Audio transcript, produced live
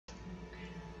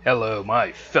Hello,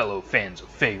 my fellow fans of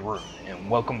Faerun,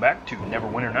 and welcome back to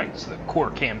Neverwinter Nights, the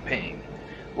core campaign.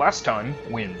 Last time,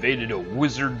 we invaded a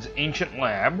wizard's ancient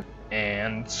lab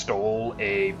and stole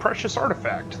a precious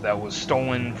artifact that was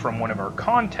stolen from one of our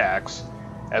contacts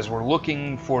as we're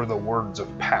looking for the Words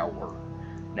of Power.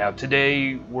 Now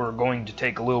today, we're going to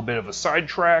take a little bit of a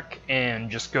sidetrack and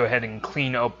just go ahead and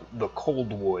clean up the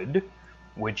Coldwood,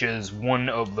 which is one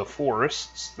of the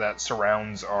forests that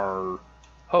surrounds our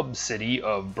hub city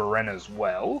of Berena's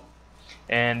Well,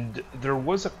 and there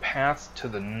was a path to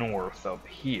the north up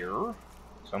here, so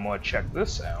I'm going to check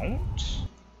this out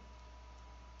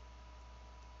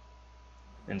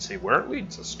and see where it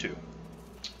leads us to.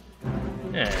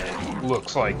 And it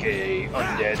looks like a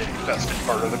undead infested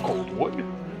part of the Coldwood,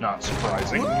 not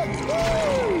surprising.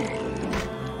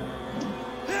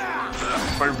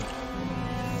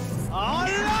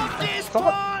 I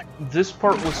thought this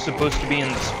part was supposed to be in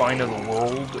the spine of the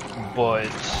world, but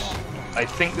I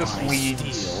think this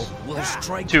leads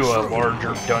to a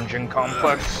larger dungeon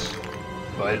complex.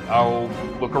 But I'll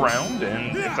look around,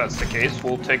 and if that's the case,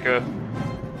 we'll take a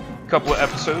couple of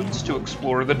episodes to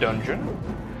explore the dungeon.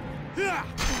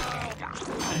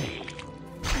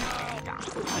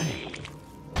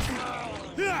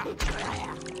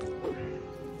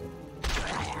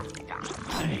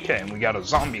 Okay, and we got a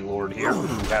zombie lord here who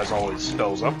has all his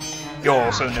spells up. You'll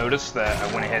also notice that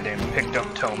I went ahead and picked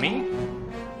up Tomi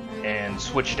and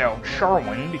switched out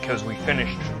Sharwin because we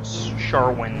finished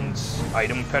Sharwin's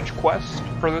item fetch quest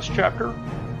for this chapter.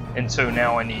 And so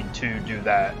now I need to do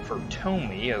that for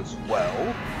Tomi as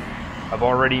well. I've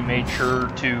already made sure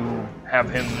to have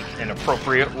him an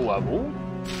appropriate level,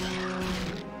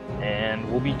 and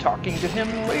we'll be talking to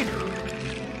him later.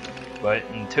 But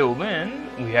until then,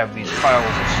 we have these piles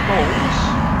of skulls,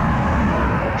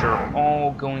 which are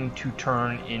all going to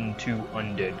turn into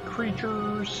undead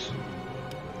creatures.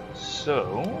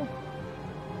 So,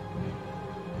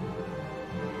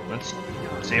 let's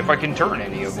see if I can turn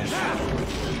any of them.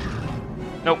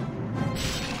 Nope.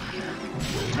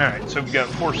 Alright, so we've got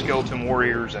 4 skeleton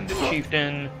warriors and the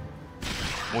chieftain.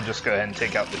 We'll just go ahead and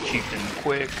take out the chieftain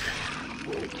quick.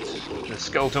 The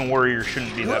skeleton warrior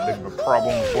shouldn't be that big of a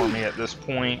problem for me at this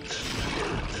point.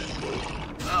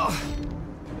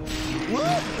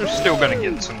 They're still going to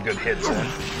get some good hits in,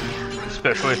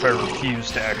 especially if I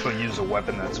refuse to actually use a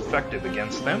weapon that's effective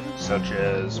against them, such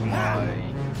as my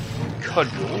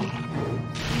cudgel.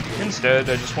 Instead,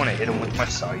 I just want to hit them with my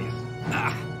scythe.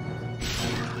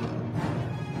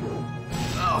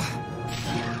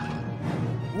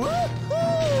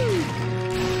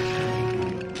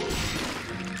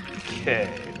 Okay,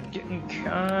 getting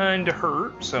kinda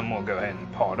hurt, so I'm gonna go ahead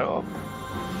and pot up.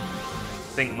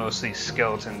 I think most of these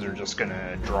skeletons are just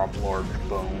gonna drop large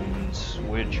bones,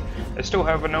 which I still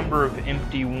have a number of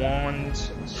empty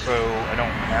wands, so I don't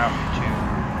have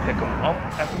to pick them up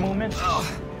at the moment.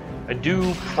 I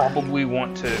do probably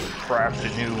want to craft a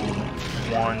new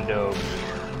wand of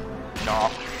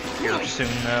knock here soon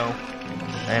though.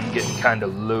 I am getting kinda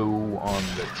low on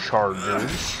the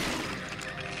charges.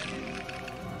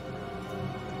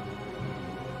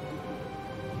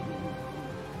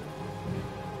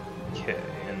 Okay,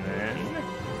 and then,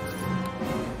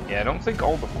 yeah, I don't think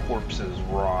all the corpses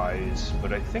rise,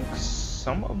 but I think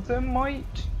some of them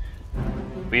might.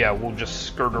 But yeah, we'll just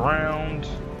skirt around,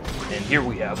 and here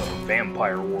we have a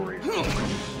vampire warrior,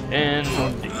 and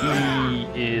he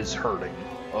is hurting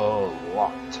a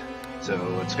lot. So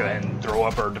let's go ahead and throw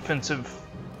up our defensive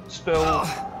spell,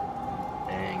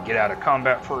 and get out of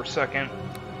combat for a second.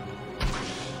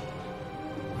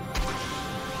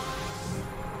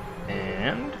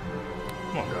 And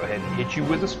I'm gonna go ahead and hit you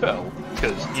with a spell,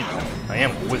 because, you know, I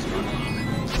am a wizard.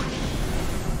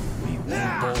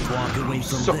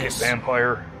 Suck it,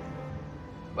 vampire.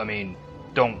 I mean,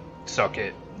 don't suck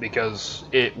it, because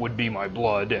it would be my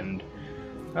blood, and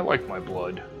I like my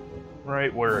blood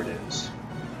right where it is.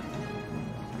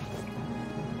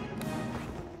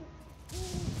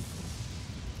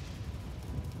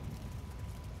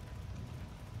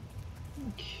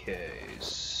 Okay,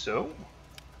 so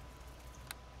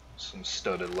some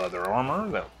studded leather armor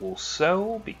that will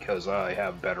sell because I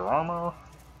have better armor.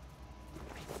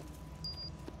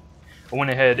 I went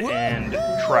ahead and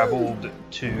traveled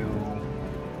to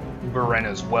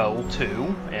Berena's Well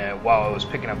too, and while I was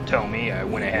picking up Tomi, I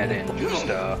went ahead and just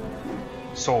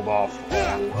sold off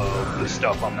all of the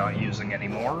stuff I'm not using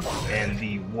anymore, and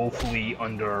the woefully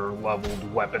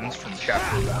under-leveled weapons from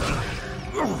Chapter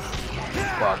 1.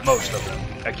 Well, most of them.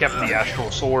 I kept the Astral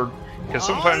Sword, because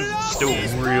sometimes it's still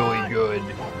really good,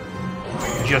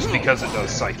 just because it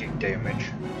does psychic damage.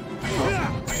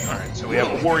 Alright, so we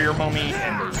have a warrior mummy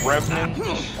and a revenant.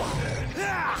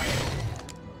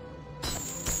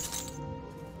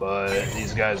 But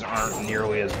these guys aren't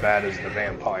nearly as bad as the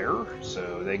vampire,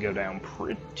 so they go down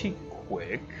pretty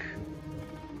quick.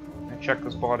 Can I check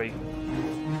this body?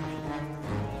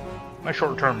 My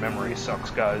short-term memory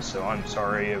sucks, guys, so I'm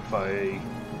sorry if I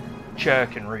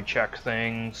check and recheck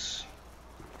things.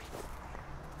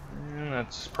 And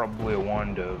that's probably a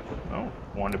wand of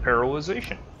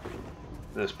paralyzation.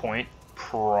 At this point,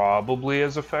 probably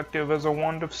as effective as a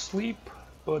wand of sleep,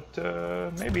 but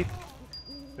maybe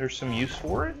there's some use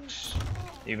for it,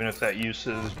 even if that use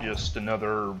is just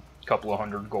another couple of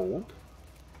 100 gold.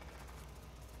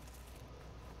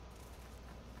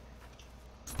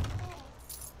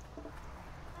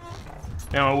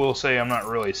 Now I will say I'm not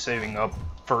really saving up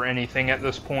for anything at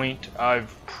this point.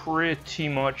 I've pretty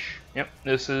much... Yep,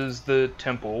 this is the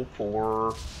temple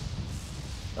for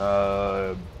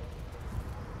the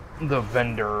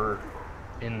vendor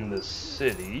in the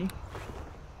city.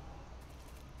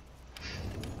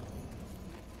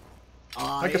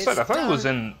 Like I said, I thought it was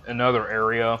in another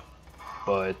area,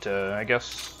 but I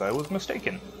guess I was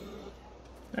mistaken.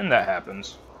 And that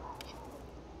happens.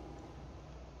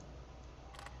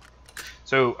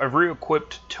 So I've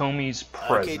re-equipped Tomi's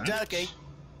present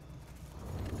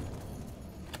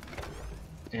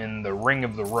in the Ring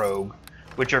of the Rogue,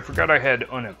 which I forgot I had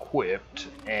unequipped,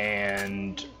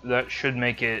 and that should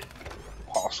make it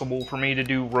possible for me to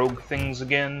do rogue things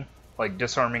again, like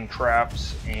disarming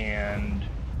traps and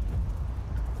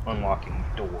unlocking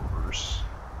doors.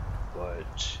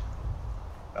 But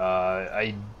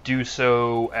I do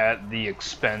so at the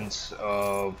expense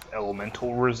of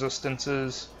elemental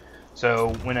resistances. So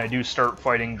when I do start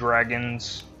fighting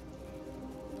dragons,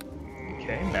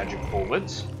 okay, magic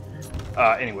bullets.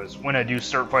 Anyways, when I do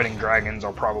start fighting dragons,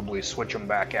 I'll probably switch them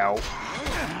back out.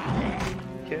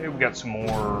 Okay, we got some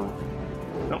more.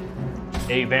 Nope.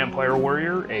 A vampire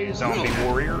warrior, a zombie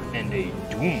warrior, and a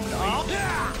doom knight.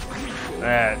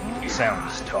 That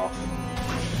sounds tough.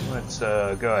 Let's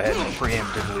go ahead and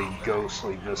preemptively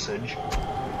ghostly visage.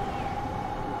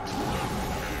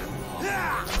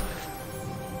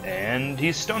 And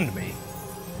he stunned me.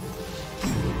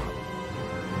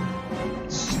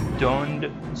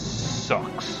 Stunned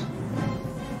sucks.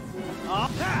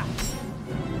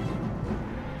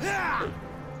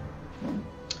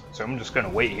 So I'm just gonna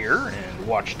wait here and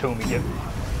watch Tomi get...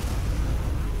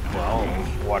 Well,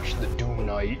 watch the Doom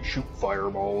Knight shoot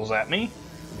fireballs at me.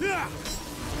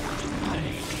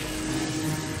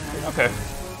 Okay.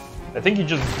 I think he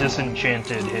just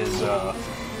disenchanted his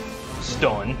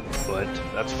stun, but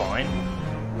that's fine.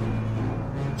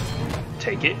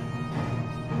 Take it.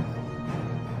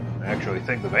 I actually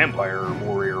think the vampire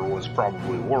warrior was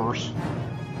probably worse.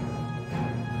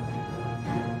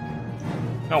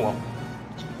 Oh well.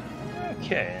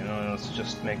 Okay, let's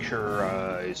just make sure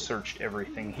I searched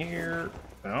everything here.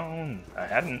 No, I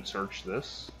hadn't searched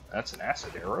this. That's an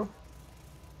acid arrow.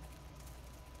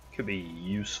 Could be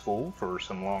useful for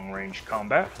some long-range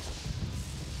combat.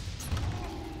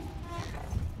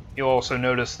 You'll also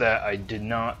notice that I did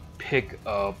not pick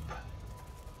up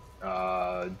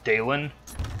Dalen.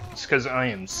 It's because I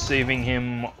am saving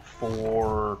him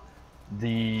for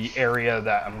the area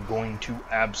that I'm going to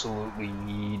absolutely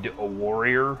need a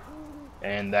warrior,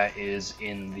 and that is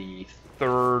in the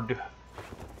third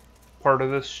part of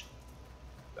this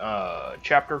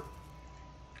chapter.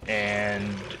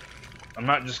 And I'm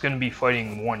not just going to be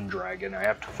fighting one dragon, I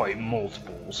have to fight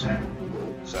multiples.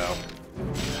 So,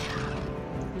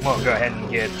 well, go ahead and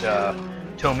get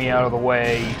Tomi out of the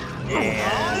way,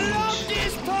 and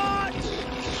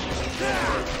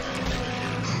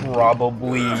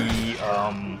probably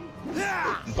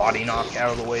body knock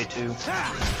out of the way too.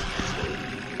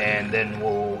 And then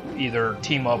we'll either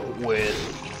team up with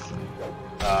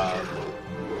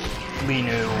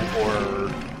Linu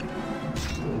or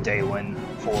Dalen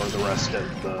for the rest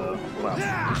of the, well,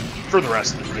 for the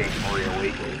rest of the game,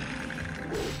 really.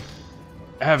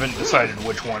 I haven't decided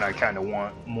which one I kind of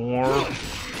want more,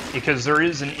 because there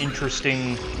is an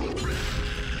interesting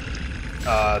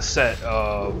set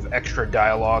of extra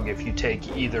dialogue if you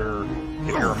take either,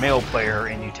 if you're a male player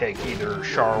and you take either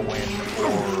Sharwin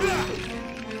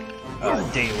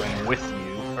or Dalen with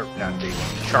you, or not Dalen,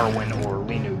 Sharwin or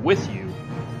Linu with you.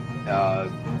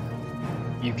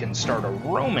 You can start a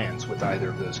romance with either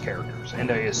of those characters. And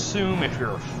I assume if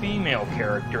you're a female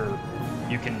character,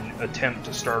 you can attempt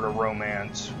to start a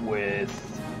romance with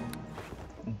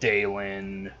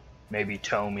Dalen, maybe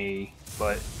Tomi,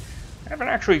 but I haven't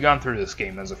actually gone through this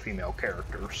game as a female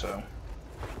character, so.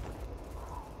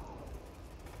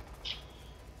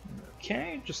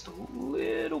 Okay, just a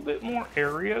little bit more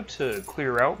area to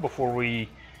clear out before we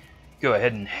go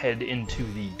ahead and head into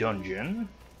the dungeon.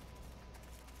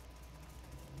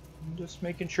 Just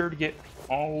making sure to get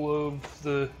all of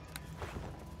the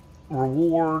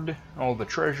reward, all the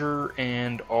treasure,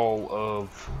 and all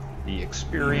of the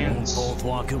experience.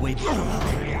 Okay, we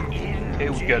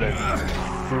got a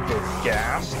group of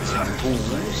ghasts and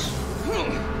ghouls.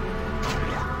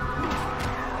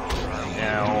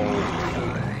 Now,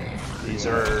 these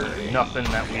are nothing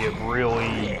that we have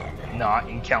really not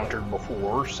encountered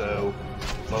before, so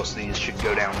most of these should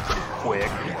go down pretty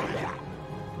quick.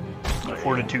 The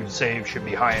fortitude save should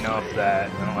be high enough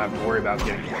that I don't have to worry about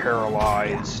getting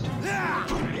paralyzed. And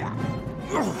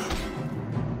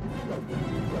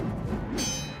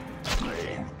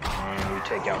we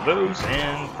take out those,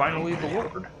 and finally the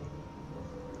Lord.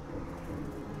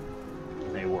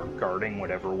 They were guarding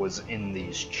whatever was in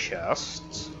these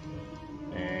chests,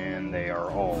 and they are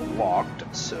all locked,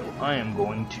 so I am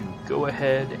going to go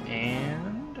ahead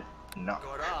and knock.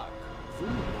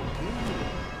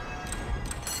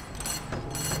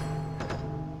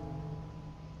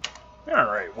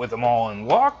 Alright, with them all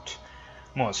unlocked,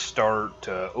 I'm going to start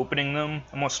opening them.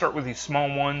 I'm going to start with these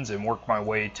small ones and work my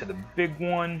way to the big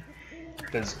one,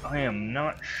 because I am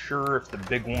not sure if the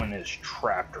big one is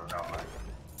trapped or not.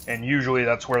 And usually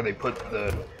that's where they put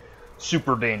the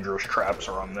super dangerous traps,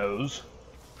 are on those.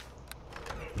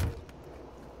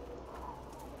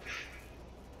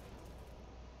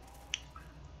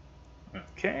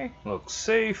 Okay, looks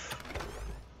safe.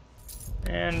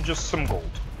 And just some gold.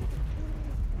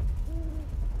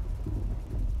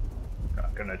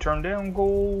 Not gonna turn down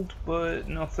gold, but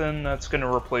nothing that's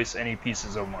gonna replace any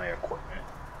pieces of my equipment.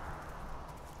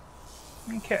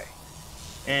 Okay.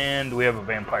 And we have a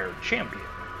vampire champion.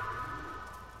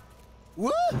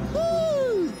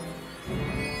 Woohoo!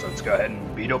 So let's go ahead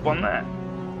and beat up on that.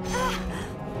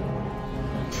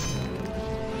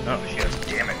 Oh, she has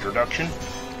damage reduction.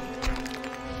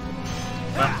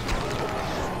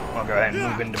 I'll go ahead and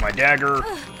move into my dagger,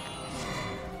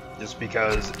 just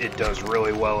because it does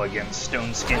really well against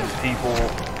stone-skinned people.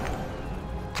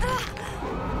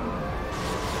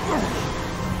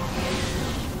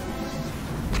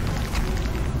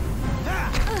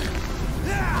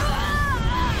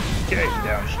 Okay,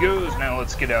 down she goes. Now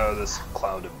let's get out of this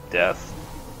cloud of death.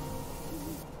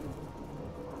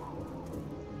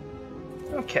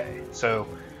 Okay, so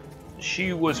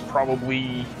she was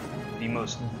probably the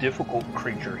most difficult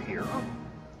creature here.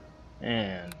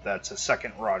 And that's a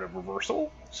second rod of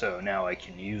reversal, so now I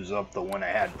can use up the one I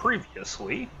had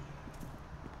previously.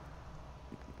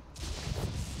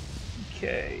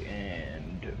 Okay,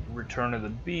 and Return of the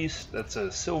Beast, that's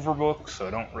a silver book, so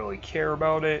I don't really care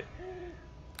about it.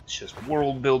 It's just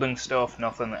world building stuff,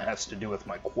 nothing that has to do with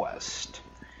my quest.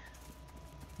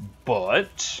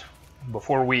 But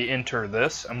before we enter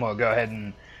this, I'm going to go ahead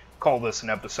and call this an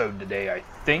episode today, I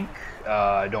think.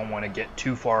 I don't want to get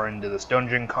too far into this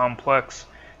dungeon complex,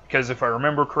 because if I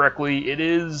remember correctly, it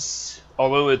is,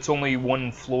 although it's only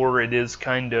one floor, it is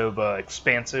kind of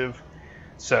expansive.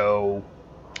 So,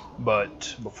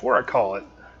 but before I call it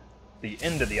the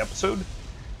end of the episode,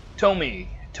 tell me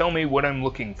what I'm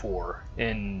looking for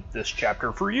in this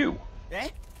chapter for you. Eh?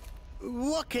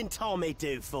 What can Tomi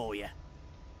do for you?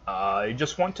 I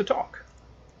just want to talk.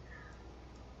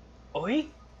 Oi?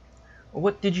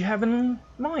 What did you have in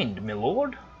mind, my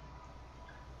lord?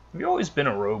 Have you always been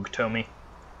a rogue, Tomi?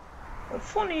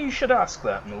 Funny you should ask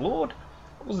that, my lord.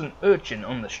 I was an urchin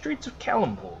on the streets of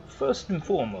Kalimdor, first and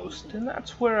foremost, and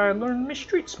that's where I learned my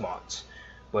street smarts.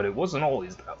 But it wasn't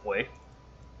always that way.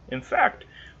 In fact,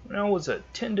 when I was a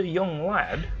tender young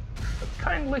lad, a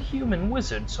kindly human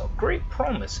wizard saw great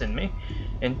promise in me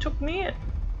and took me in.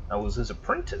 I was his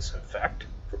apprentice, in fact,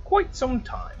 for quite some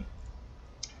time.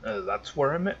 That's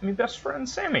where I met my best friend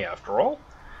Sammy, after all.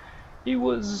 He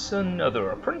was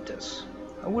another apprentice.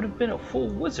 I would have been a full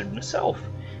wizard myself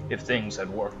if things had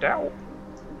worked out.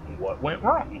 What went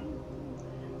wrong?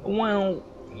 Well,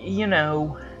 you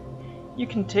know, you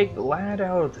can take the lad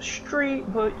out of the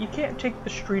street, but you can't take the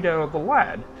street out of the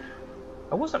lad.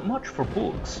 I wasn't much for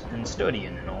books and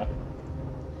studying and all.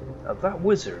 That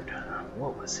wizard,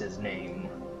 what was his name?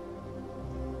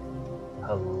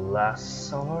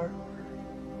 Halassar?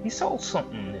 He saw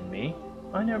something in me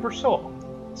I never saw.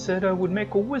 Said I would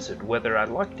make a wizard whether I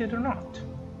liked it or not.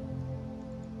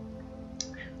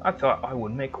 I thought I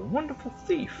would make a wonderful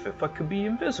thief if I could be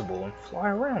invisible and fly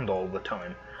around all the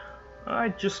time. I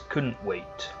just couldn't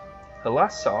wait.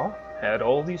 Halassar had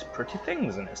all these pretty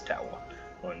things in his tower,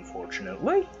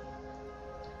 unfortunately,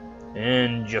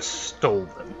 and just stole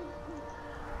them.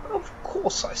 Of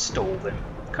course I stole them.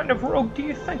 What kind of rogue do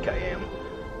you think I am?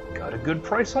 Got a good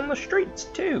price on the streets,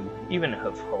 too, even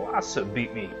if Halassa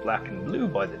beat me black and blue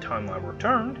by the time I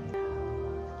returned.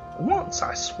 Once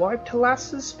I swiped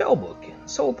Halassa's spellbook and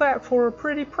sold that for a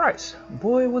pretty price.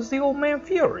 Boy, was the old man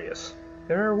furious.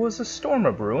 There was a storm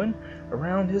a-brewing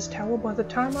around his tower by the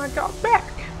time I got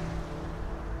back.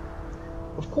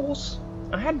 Of course,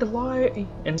 I had to lie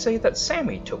and say that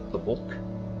Sammy took the book.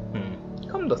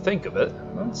 Come to think of it,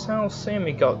 that's how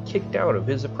Sammy got kicked out of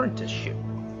his apprenticeship.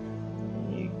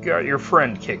 You got your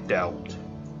friend kicked out.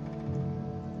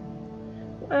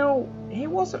 Well, he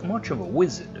wasn't much of a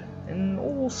wizard, and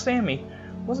old Sammy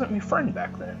wasn't my friend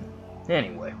back then.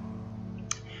 Anyway,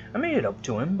 I made it up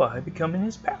to him by becoming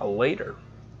his pal later,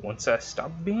 once I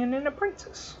stopped being an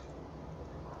apprentice.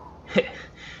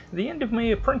 The end of my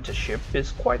apprenticeship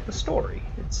is quite the story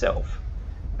itself.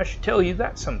 I should tell you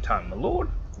that sometime, my lord,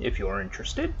 if you're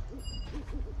interested.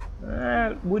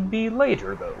 That would be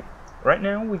later, though. Right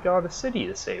now, we got a city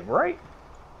to save, right?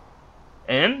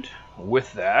 And,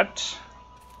 with that,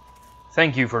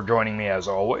 thank you for joining me as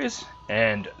always,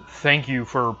 and thank you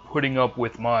for putting up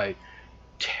with my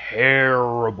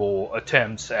terrible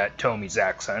attempts at Tomi's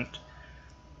accent.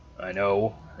 I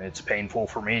know, it's painful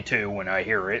for me too when I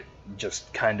hear it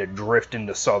just kind of drift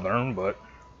into Southern, but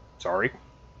sorry.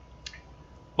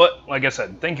 But, like I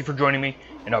said, thank you for joining me,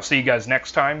 and I'll see you guys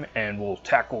next time, and we'll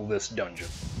tackle this dungeon.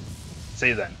 See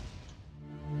you then.